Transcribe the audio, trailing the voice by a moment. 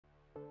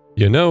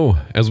You know,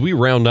 as we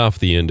round off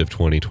the end of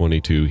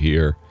 2022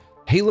 here,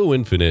 Halo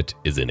Infinite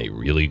is in a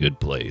really good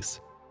place.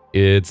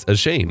 It's a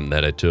shame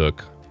that it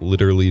took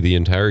literally the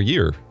entire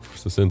year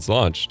since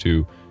launch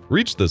to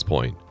reach this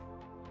point.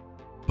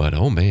 But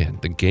oh man,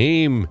 the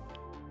game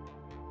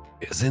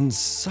is in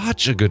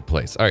such a good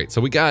place. All right,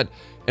 so we got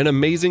an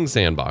amazing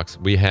sandbox.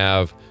 We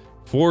have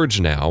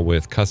Forge now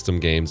with custom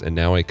games and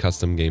now a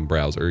custom game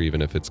browser,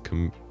 even if it's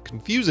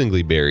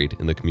confusingly buried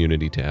in the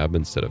community tab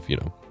instead of,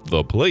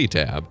 the play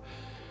tab.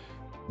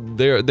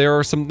 There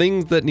are some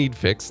things that need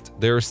fixed.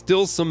 There are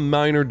still some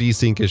minor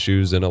desync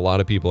issues, and a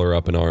lot of people are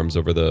up in arms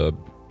over the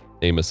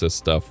aim assist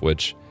stuff,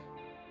 which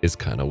is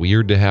kind of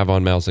weird to have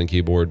on mouse and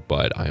keyboard,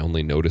 but I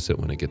only notice it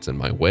when it gets in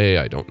my way.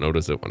 I don't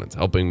notice it when it's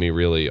helping me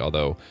really,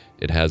 although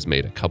it has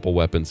made a couple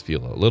weapons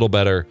feel a little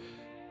better.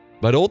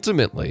 But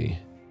ultimately,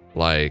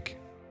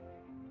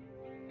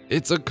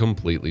 it's a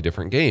completely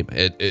different game.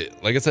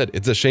 Like I said,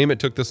 it's a shame it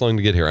took this long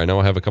to get here. I know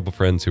I have a couple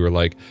friends who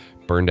are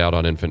burned out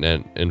on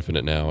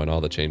Infinite now and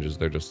all the changes.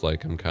 They're just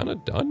I'm kind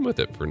of done with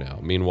it for now.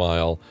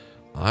 Meanwhile,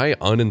 I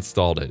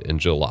uninstalled it in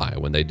July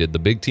when they did the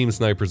big Team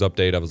Snipers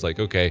update. I was like,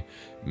 okay,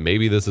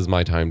 maybe this is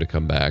my time to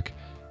come back.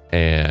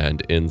 And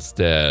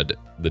instead,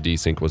 the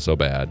desync was so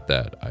bad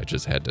that I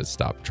just had to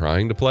stop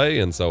trying to play.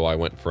 And so I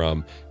went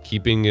from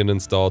keeping it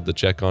installed to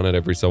check on it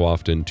every so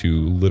often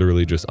to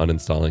literally just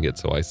uninstalling it.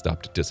 So I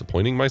stopped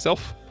disappointing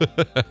myself.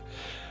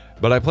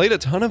 But I played a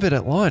ton of it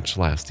at launch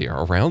last year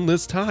around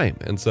this time.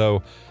 And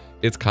so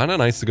it's kind of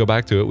nice to go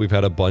back to it. We've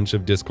had a bunch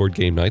of Discord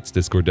game nights,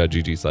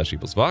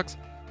 discord.gg/eposvox.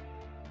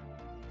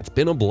 It's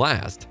been a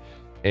blast.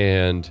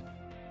 And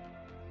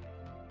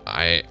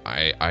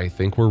I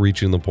think we're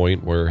reaching the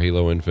point where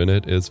Halo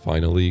Infinite is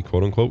finally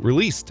quote unquote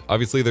released.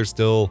 Obviously there's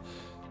still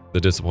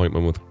the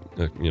disappointment with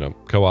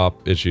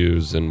co-op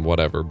issues and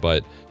whatever,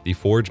 but the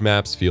Forge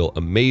maps feel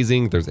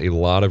amazing. There's a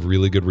lot of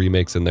really good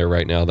remakes in there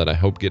right now that I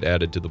hope get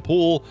added to the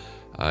pool,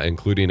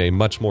 including a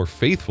much more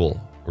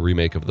faithful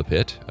remake of the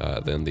Pit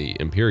than the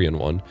Empyrean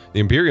one.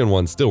 The Empyrean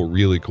one's still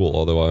really cool,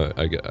 although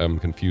I'm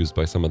confused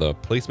by some of the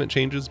placement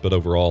changes, but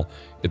overall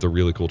it's a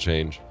really cool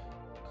change.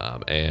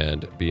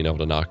 And being able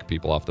to knock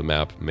people off the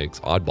map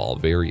makes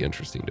Oddball very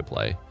interesting to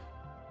play.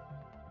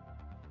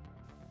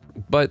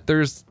 But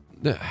there's...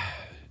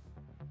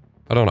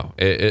 I don't know.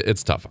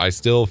 It's tough. I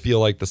still feel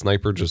like the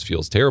sniper just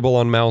feels terrible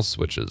on mouse,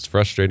 which is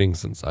frustrating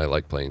since I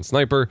like playing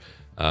sniper.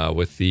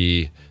 With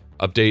the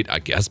update, I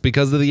guess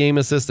because of the aim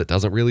assist, it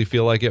doesn't really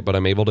feel like it, but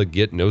I'm able to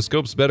get no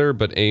scopes better,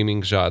 but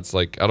aiming shots,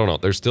 I don't know.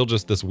 There's still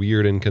just this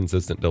weird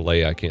inconsistent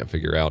delay I can't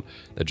figure out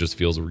that just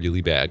feels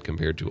really bad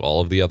compared to all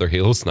of the other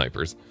Halo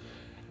snipers.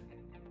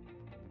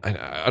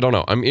 I don't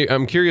know.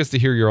 I'm curious to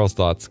hear your all's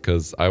thoughts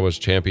because I was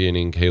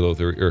championing Halo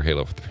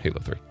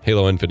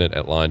Infinite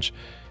at launch,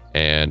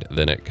 and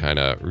then it kind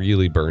of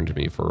really burned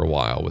me for a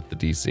while with the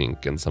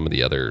desync and some of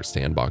the other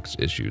sandbox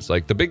issues.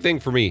 The big thing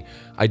for me,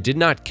 I did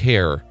not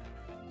care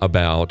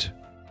about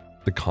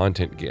the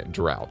content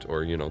drought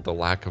or the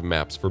lack of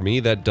maps. For me,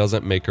 that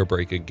doesn't make or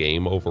break a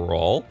game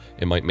overall.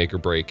 It might make or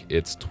break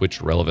its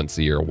Twitch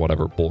relevancy or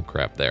whatever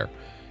bullcrap there.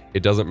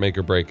 It doesn't make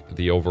or break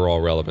the overall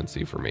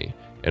relevancy for me.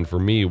 And for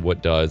me,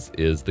 what does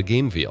is the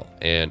game feel.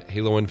 And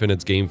Halo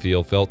Infinite's game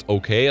feel felt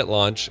okay at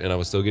launch, and I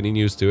was still getting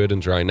used to it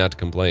and trying not to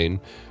complain.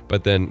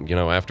 But then,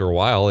 after a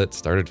while, it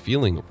started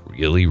feeling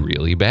really,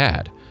 really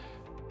bad.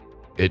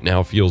 It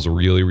now feels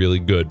really, really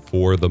good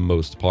for the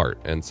most part.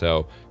 And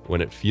so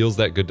when it feels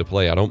that good to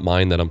play, I don't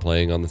mind that I'm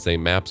playing on the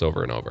same maps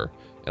over and over.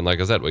 And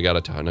like I said, we got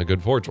a ton of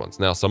good Forge ones.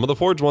 Now, some of the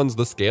Forge ones,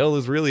 the scale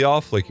is really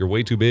off. You're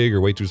way too big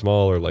or way too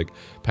small, or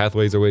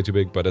pathways are way too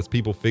big. But as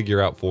people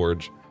figure out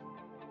Forge,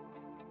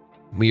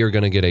 we are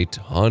going to get a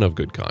ton of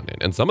good content.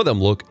 And some of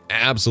them look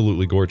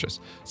absolutely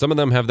gorgeous. Some of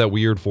them have that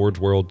weird Forge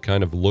World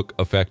kind of look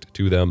effect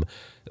to them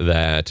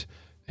that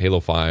Halo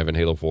 5 and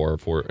Halo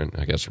 4, and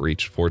I guess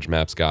Reach Forge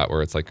maps got,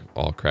 where it's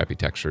all crappy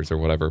textures or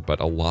whatever.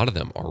 But a lot of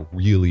them are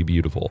really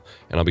beautiful.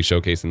 And I'll be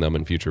showcasing them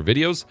in future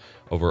videos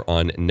over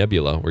on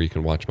Nebula, where you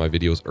can watch my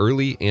videos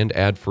early and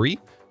ad-free.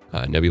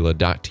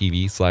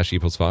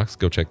 Nebula.tv/eposvox.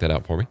 Go check that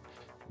out for me.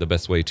 The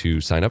best way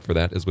to sign up for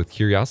that is with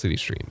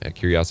CuriosityStream at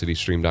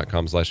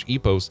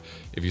curiositystream.com/epos.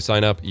 If you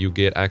sign up, you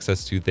get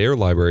access to their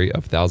library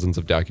of thousands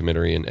of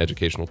documentary and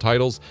educational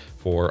titles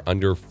for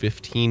under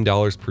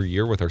 $15 per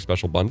year with our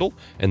special bundle.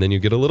 And then you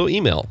get a little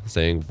email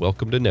saying,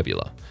 welcome to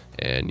Nebula.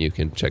 And you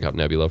can check out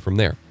Nebula from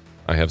there.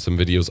 I have some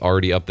videos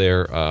already up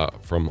there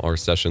from our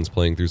sessions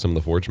playing through some of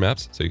the Forge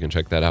maps, so you can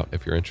check that out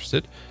if you're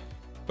interested.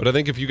 But I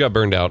think if you got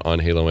burned out on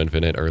Halo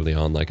Infinite early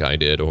on like I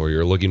did, or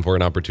you're looking for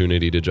an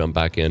opportunity to jump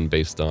back in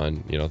based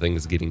on,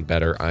 things getting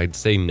better, I'd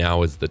say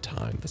now is the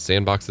time. The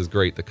sandbox is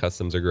great. The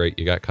customs are great.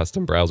 You got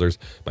custom browsers.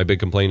 My big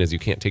complaint is you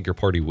can't take your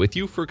party with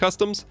you for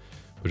customs,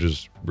 which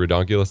is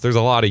ridiculous. There's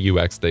a lot of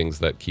UX things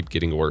that keep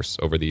getting worse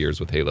over the years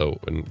with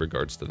Halo in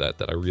regards to that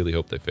I really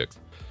hope they fix.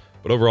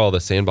 But overall, the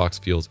sandbox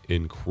feels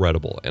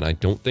incredible, and I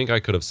don't think I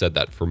could have said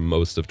that for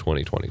most of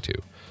 2022.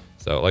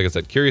 So, like I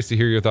said, curious to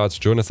hear your thoughts.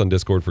 Join us on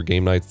Discord for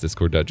game nights,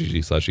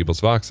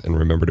 discord.gg/eposvox, and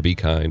remember to be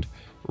kind.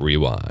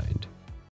 Rewind.